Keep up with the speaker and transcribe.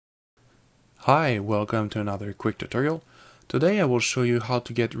Hi, welcome to another quick tutorial. Today I will show you how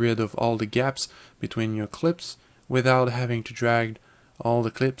to get rid of all the gaps between your clips without having to drag all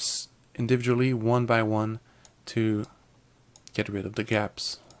the clips individually one by one to get rid of the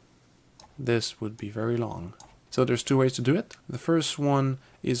gaps. This would be very long. So there's two ways to do it. The first one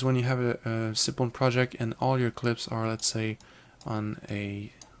is when you have a simple project and all your clips are, let's say, on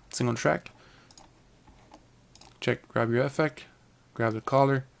a single track. Grab your effect, grab the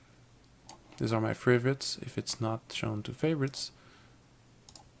color. These are my favorites. If it's not shown to favorites,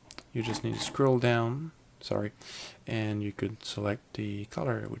 you just need to scroll down, and you could select the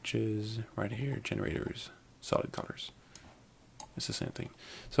color, which is right here, generators, solid colors. It's the same thing.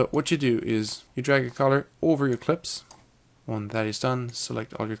 So what you do is you drag your color over your clips. When that is done,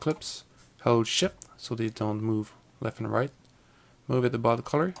 select all your clips, hold shift so they don't move left and right, move at the bottom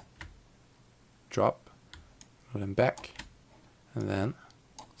color, drop, move them back, and then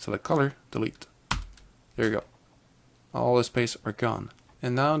select color, delete. There you go. All the space are gone.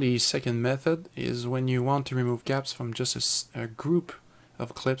 And now the second method is when you want to remove gaps from just a group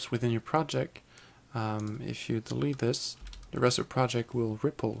of clips within your project. If you delete this, the rest of the project will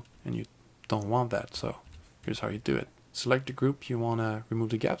ripple, and you don't want that. So here's how you do it. Select the group you want to remove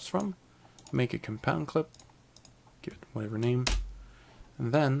the gaps from, make a compound clip, give it whatever name,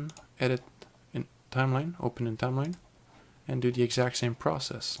 and then edit in timeline, open in timeline, and do the exact same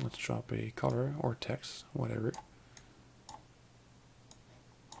process. Let's drop a color or text, whatever.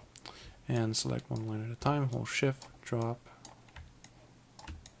 And select one line at a time, hold shift, drop,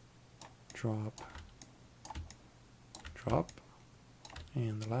 drop, drop,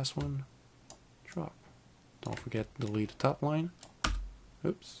 and the last one, drop. Don't forget to delete the top line.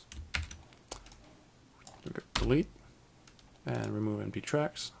 Oops. Delete, and remove empty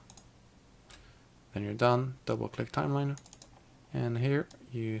tracks. Then you're done. Double click timeline, and here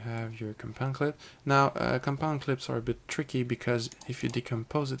you have your compound clip. Now compound clips are a bit tricky because if you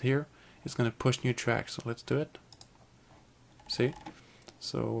decompose it here, it's going to push new tracks. So let's do it. See?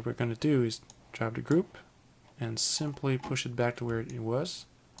 So what we're going to do is grab the group and simply push it back to where it was,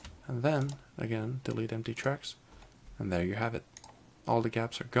 and then again delete empty tracks, and there you have it. All the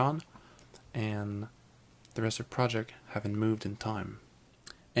gaps are gone, and the rest of the project haven't moved in time.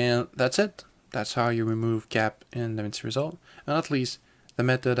 And that's it. That's how you remove gap in DaVinci Resolve, and at least the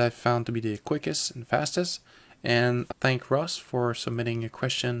method I found to be the quickest and fastest. And thank Ross for submitting a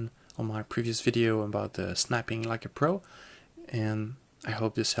question on my previous video about snapping like a pro, and I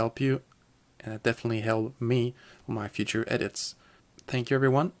hope this helped you, and it definitely helped me on my future edits. Thank you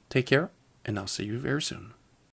everyone, take care, and I'll see you very soon.